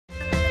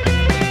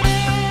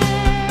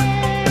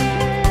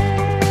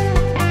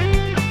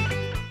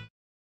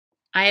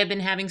I have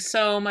been having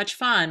so much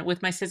fun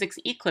with my Sizzix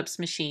Eclips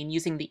machine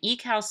using the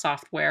eCal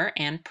software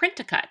and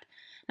Print2Cut.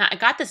 Now, I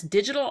got this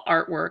digital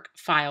artwork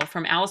file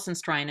from Allison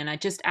Strine, and I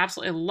just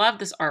absolutely love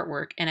this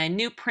artwork, and I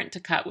knew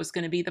Print2Cut was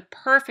going to be the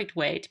perfect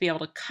way to be able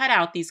to cut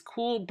out these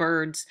cool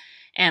birds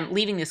and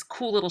leaving this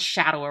cool little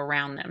shadow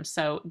around them.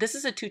 So this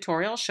is a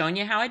tutorial showing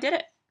you how I did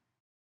it.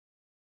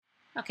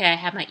 Okay, I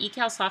have my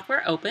eCal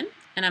software open,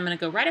 and I'm going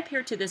to go right up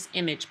here to this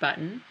image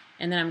button,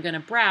 and then I'm going to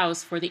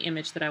browse for the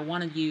image that I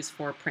want to use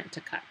for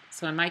Print2Cut.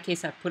 So in my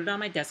case, I've put it on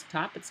my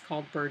desktop. It's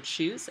called Bird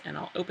Shoes, and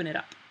I'll open it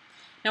up.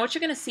 Now what you're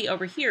going to see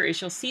over here is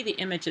you'll see the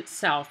image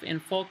itself in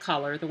full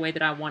color, the way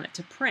that I want it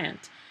to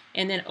print.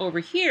 And then over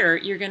here,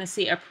 you're going to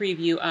see a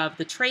preview of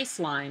the trace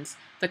lines,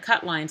 the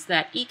cut lines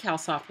that eCal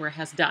software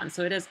has done.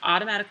 So it has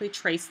automatically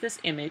traced this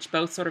image,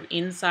 both sort of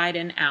inside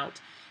and out,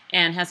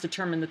 and has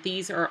determined that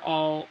these are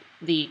all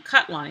the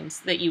cut lines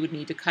that you would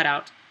need to cut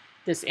out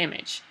this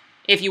image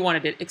if you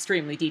wanted it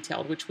extremely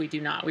detailed, which we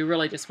do not. We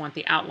really just want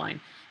the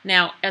outline.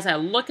 Now, as I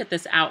look at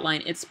this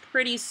outline, it's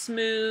pretty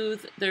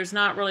smooth. There's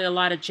not really a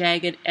lot of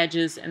jagged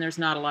edges, and there's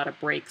not a lot of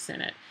breaks in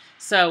it.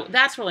 So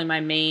that's really my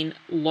main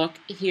look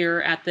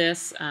here at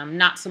this.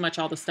 Not so much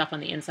all the stuff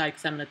on the inside,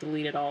 because I'm going to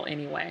delete it all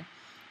anyway.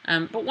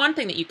 But one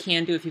thing that you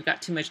can do if you've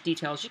got too much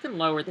detail is you can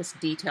lower this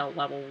detail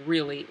level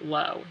really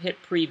low. Hit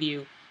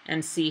preview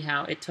and see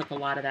how it took a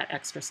lot of that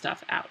extra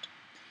stuff out.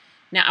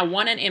 Now I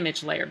want an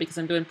image layer because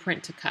I'm doing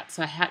Print2Cut,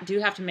 so I do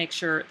have to make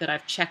sure that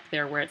I've checked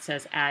there where it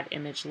says Add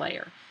Image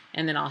Layer,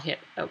 and then I'll hit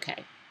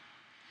OK.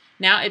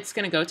 Now it's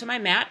going to go to my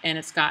mat, and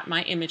it's got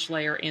my image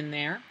layer in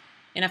there,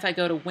 and if I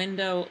go to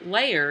Window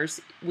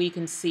Layers, we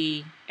can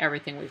see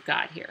everything we've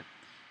got here.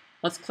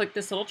 Let's click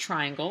this little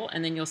triangle,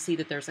 and then you'll see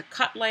that there's a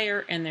cut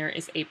layer and there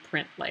is a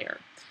print layer.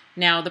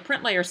 Now the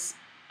print layer's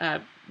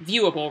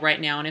viewable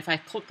right now, and if I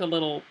click the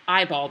little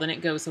eyeball, then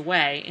it goes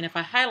away, and if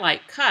I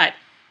highlight cut,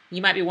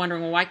 you might be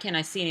wondering, well, why can't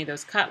I see any of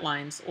those cut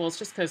lines? Well, it's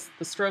just because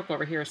the stroke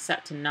over here is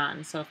set to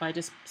none. So if I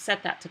just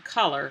set that to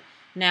color,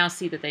 now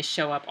see that they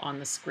show up on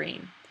the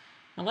screen.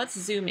 Now let's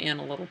zoom in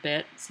a little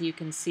bit so you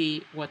can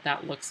see what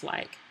that looks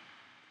like.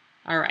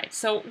 All right,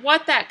 so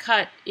what that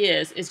cut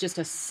is just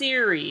a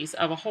series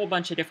of a whole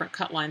bunch of different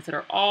cut lines that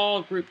are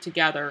all grouped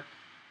together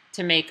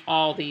to make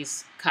all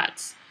these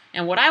cuts.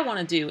 And what I want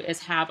to do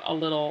is have a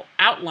little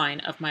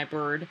outline of my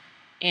bird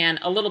and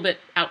a little bit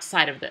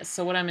outside of this.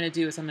 So what I'm going to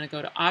do is I'm going to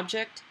go to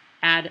Object,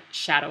 Add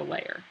Shadow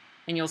Layer,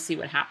 and you'll see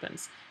what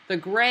happens. The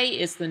gray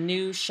is the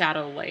new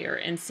shadow layer,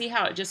 and see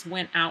how it just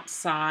went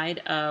outside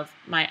of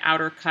my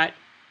outer cut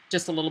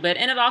just a little bit,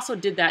 and it also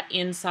did that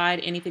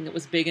inside. Anything that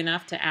was big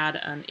enough to add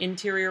an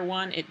interior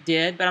one, it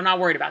did, but I'm not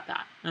worried about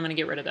that. I'm going to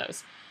get rid of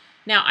those.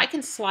 Now I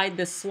can slide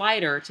this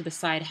slider to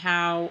decide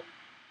how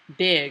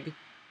big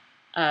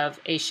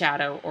of a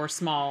shadow or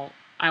small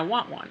I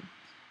want one.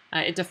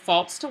 It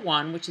defaults to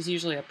 1, which is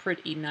usually a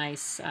pretty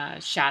nice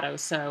shadow.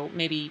 So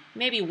maybe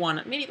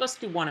one. Maybe let's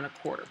do 1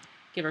 1/4.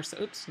 Give her,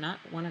 oops, not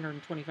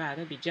 125.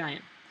 That'd be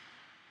giant.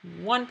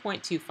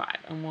 1.25,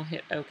 and we'll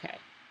hit OK.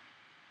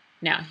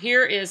 Now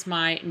here is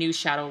my new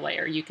shadow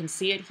layer. You can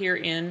see it here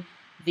in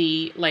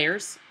the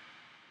layers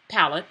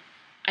palette.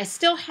 I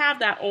still have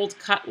that old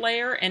cut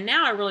layer, and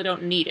now I really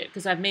don't need it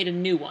because I've made a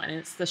new one, and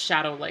it's the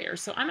shadow layer.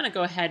 So I'm going to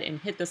go ahead and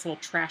hit this little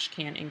trash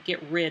can and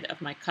get rid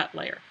of my cut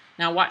layer.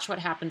 Now watch what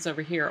happens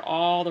over here.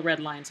 All the red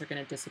lines are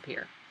going to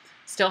disappear.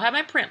 Still have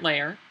my print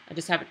layer. I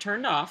just have it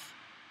turned off.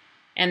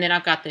 And then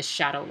I've got this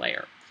shadow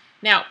layer.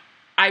 Now,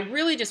 I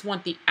really just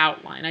want the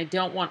outline. I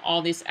don't want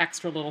all this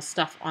extra little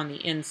stuff on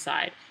the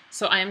inside.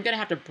 So I am going to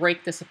have to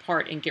break this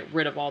apart and get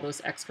rid of all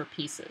those extra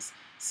pieces.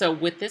 So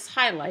with this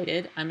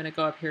highlighted, I'm going to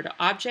go up here to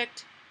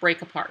Object,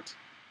 Break Apart.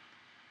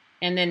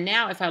 And then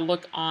now if I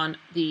look on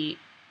the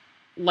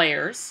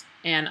layers,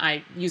 and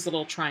I use a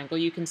little triangle,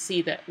 you can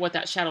see that what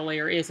that shadow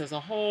layer is a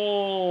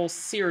whole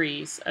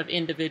series of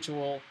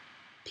individual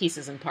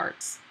pieces and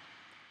parts.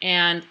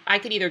 And I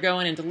could either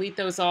go in and delete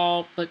those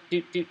all, but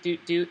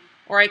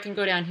or I can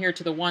go down here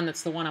to the one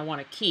that's the one I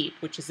want to keep,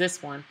 which is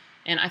this one.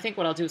 And I think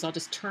what I'll do is I'll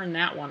just turn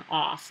that one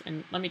off.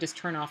 And let me just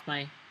turn off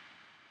my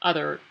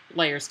other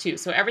layers too.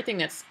 So everything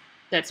that's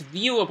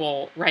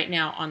viewable right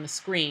now on the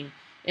screen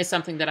is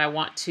something that I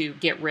want to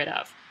get rid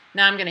of.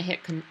 Now I'm going to hit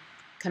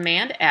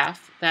Command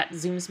F, that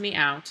zooms me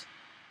out,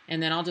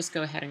 and then I'll just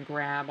go ahead and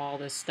grab all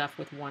this stuff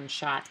with one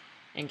shot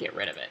and get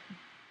rid of it.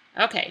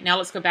 Okay, now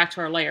let's go back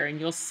to our layer, and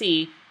you'll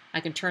see I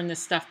can turn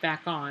this stuff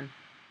back on.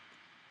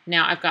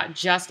 Now I've got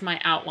just my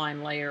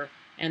outline layer,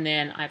 and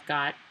then I've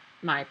got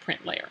my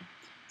print layer.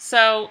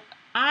 So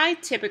I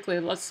typically,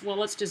 let's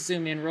just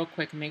zoom in real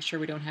quick and make sure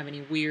we don't have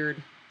any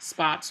weird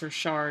spots or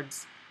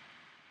shards.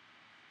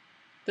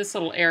 This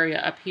little area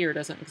up here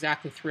doesn't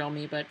exactly thrill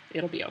me, but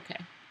it'll be okay.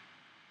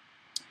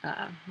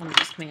 Let me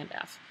just Command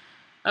F.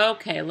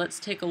 Okay,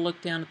 let's take a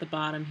look down at the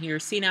bottom here.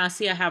 See, now I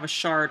see I have a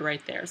shard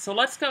right there. So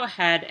let's go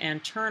ahead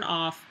and turn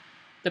off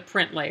the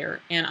print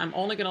layer, and I'm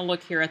only going to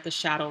look here at the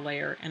shadow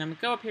layer, and I'm going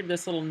to go up here to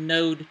this little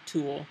node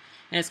tool,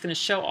 and it's going to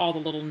show all the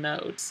little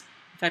nodes.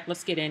 If fact,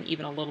 let's get in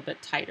even a little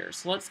bit tighter.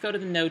 So let's go to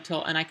the node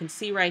tool, and I can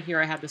see right here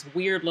I have this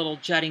weird little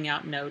jutting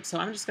out node. So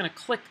I'm just going to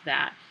click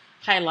that,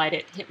 highlight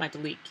it, hit my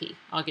delete key.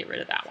 I'll get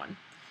rid of that one.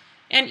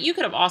 And you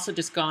could have also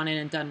just gone in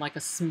and done like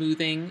a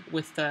smoothing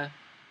with the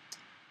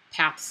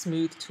Path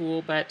Smooth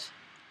tool, but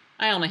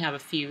I only have a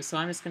few, so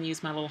I'm just going to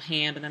use my little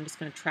hand, and I'm just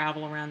going to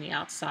travel around the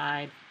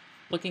outside,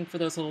 looking for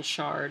those little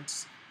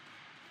shards.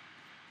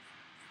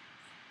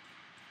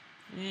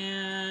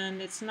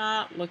 And it's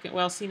not looking,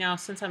 well, see now,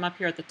 since I'm up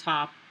here at the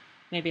top,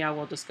 maybe I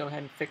will just go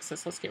ahead and fix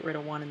this. Let's get rid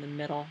of one in the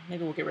middle.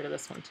 Maybe we'll get rid of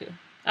this one too.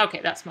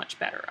 Okay, that's much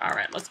better. All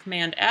right, let's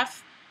Command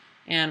F,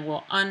 and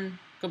we'll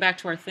go back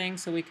to our thing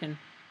so we can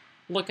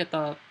look at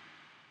the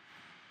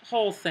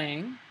whole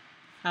thing.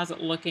 How's it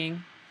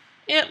looking?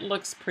 It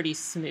looks pretty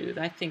smooth.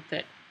 I think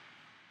that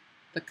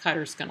the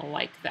cutter's going to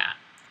like that.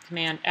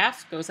 Command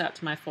F goes out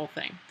to my full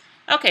thing.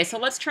 Okay, so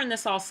let's turn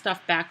this all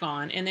stuff back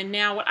on. And then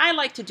now what I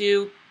like to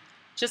do,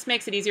 just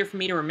makes it easier for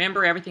me to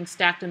remember everything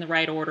stacked in the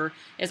right order,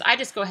 is I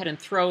just go ahead and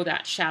throw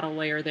that shadow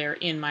layer there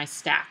in my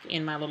stack,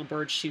 in my little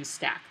bird shoe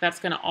stack. That's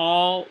going to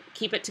all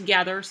keep it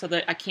together so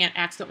that I can't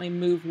accidentally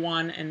move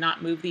one and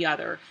not move the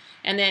other.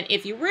 And then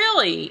if you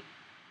really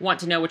want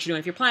to know what you're doing,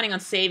 if you're planning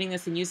on saving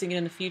this and using it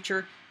in the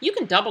future, you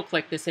can double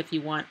click this if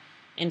you want.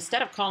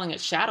 Instead of calling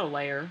it shadow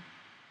layer,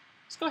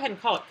 just go ahead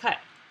and call it cut.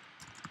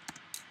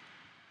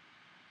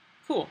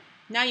 Cool.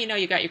 Now you know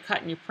you got your cut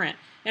and your print.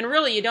 And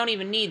really, you don't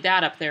even need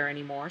that up there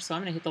anymore. So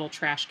I'm going to hit the little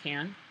trash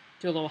can,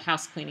 do a little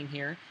house cleaning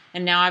here.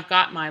 And now I've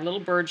got my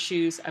little bird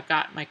shoes, I've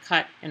got my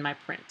cut and my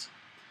print.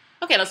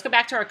 Okay, let's go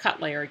back to our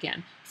cut layer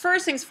again.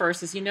 First things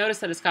first is you notice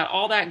that it's got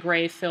all that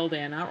gray filled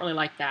in. I don't really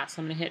like that,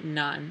 so I'm going to hit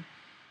none.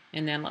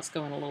 And then let's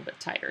go in a little bit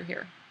tighter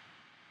here.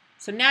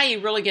 So now you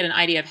really get an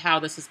idea of how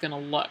this is going to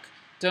look.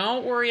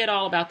 Don't worry at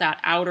all about that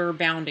outer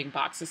bounding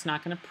box. It's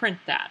not going to print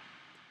that.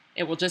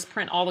 It will just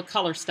print all the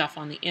color stuff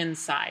on the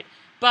inside.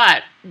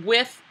 But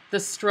with the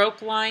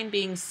stroke line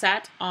being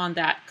set on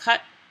that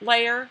cut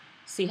layer,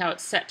 see how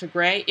it's set to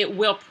gray? It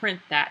will print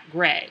that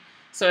gray.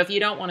 So if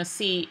you don't want to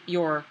see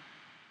your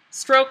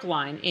stroke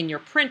line in your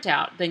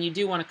printout, then you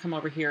do want to come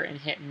over here and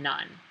hit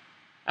none.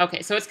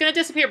 Okay, so it's going to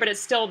disappear, but it's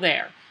still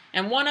there.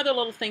 And one other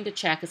little thing to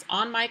check is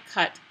on my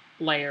cut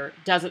layer,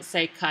 does it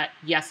say cut?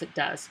 Yes, it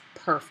does.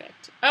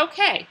 Perfect.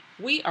 Okay,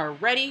 we are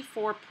ready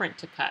for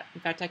Print2Cut. In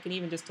fact, I can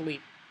even just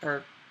delete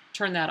or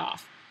turn that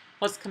off.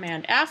 Let's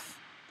Command F.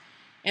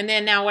 And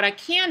then now what I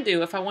can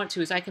do if I want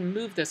to is I can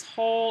move this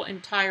whole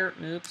entire,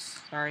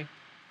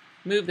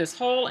 move this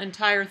whole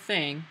entire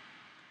thing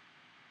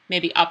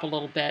maybe up a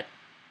little bit.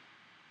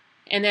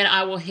 And then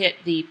I will hit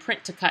the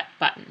Print2Cut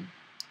button.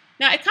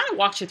 Now it kind of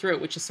walks you through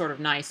it, which is sort of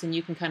nice, and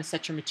you can kind of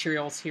set your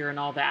materials here and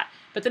all that.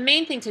 But the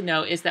main thing to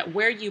know is that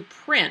where you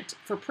print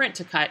for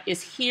Print2Cut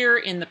is here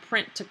in the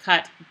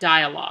Print2Cut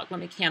dialog. Let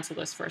me cancel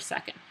this for a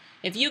second.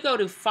 If you go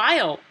to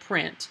File,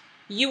 Print,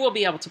 you will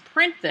be able to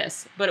print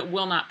this, but it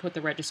will not put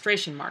the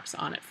registration marks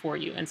on it for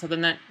you. And so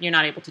then you're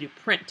not able to do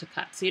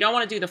Print2Cut. So you don't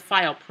want to do the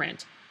file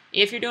print.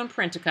 If you're doing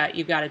Print2Cut,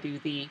 you've got to do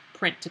the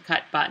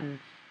Print2Cut button,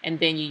 and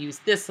then you use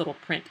this little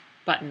print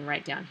button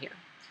right down here.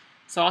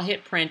 So I'll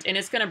hit print, and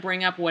it's going to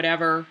bring up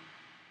whatever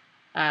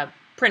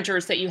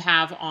printers that you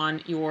have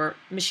on your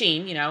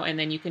machine, you know, and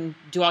then you can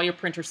do all your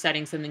printer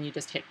settings, and then you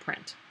just hit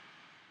print.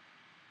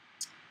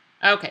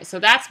 Okay, so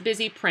that's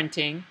busy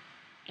printing.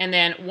 And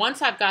then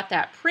once I've got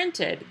that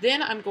printed,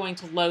 then I'm going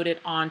to load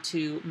it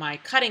onto my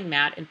cutting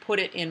mat and put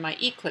it in my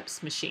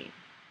eclips machine.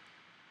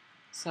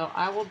 So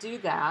I will do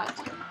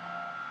that.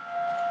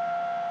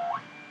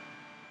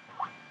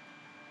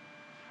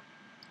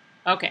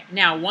 Okay,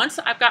 now once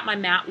I've got my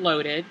mat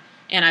loaded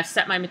and I've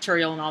set my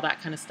material and all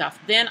that kind of stuff,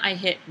 then I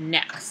hit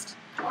next.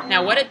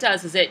 Now what it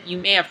does is you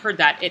may have heard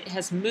that, it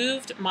has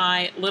moved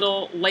my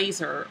little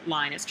laser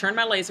line. It's turned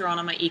my laser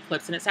on my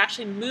eclips, and it's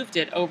actually moved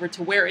it over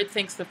to where it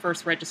thinks the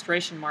first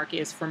registration mark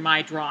is for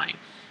my drawing.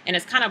 And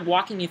it's kind of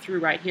walking you through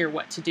right here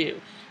what to do.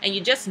 And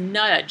you just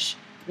nudge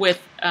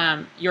with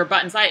your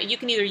buttons. You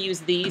can either use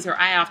these, or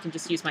I often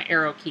just use my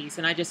arrow keys,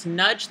 and I just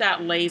nudge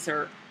that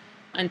laser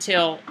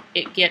until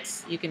it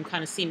gets, you can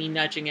kind of see me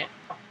nudging it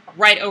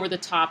right over the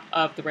top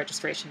of the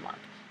registration mark.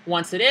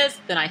 Once it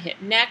is, then I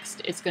hit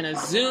next. It's going to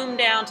zoom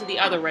down to the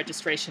other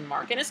registration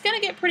mark, and it's going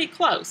to get pretty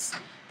close,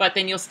 but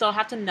then you'll still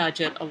have to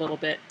nudge it a little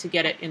bit to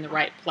get it in the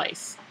right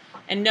place.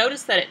 And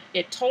notice that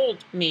it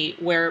told me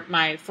where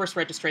my first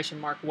registration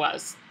mark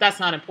was. That's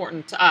not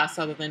important to us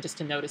other than just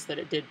to notice that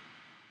it did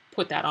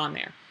put that on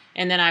there.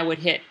 And then I would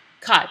hit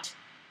cut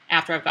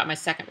after I've got my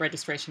second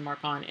registration mark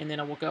on, and then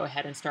it will go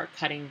ahead and start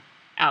cutting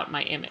out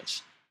my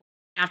image.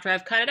 After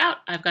I've cut it out,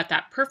 I've got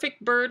that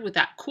perfect bird with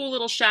that cool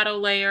little shadow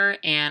layer,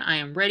 and I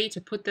am ready to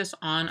put this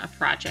on a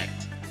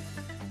project.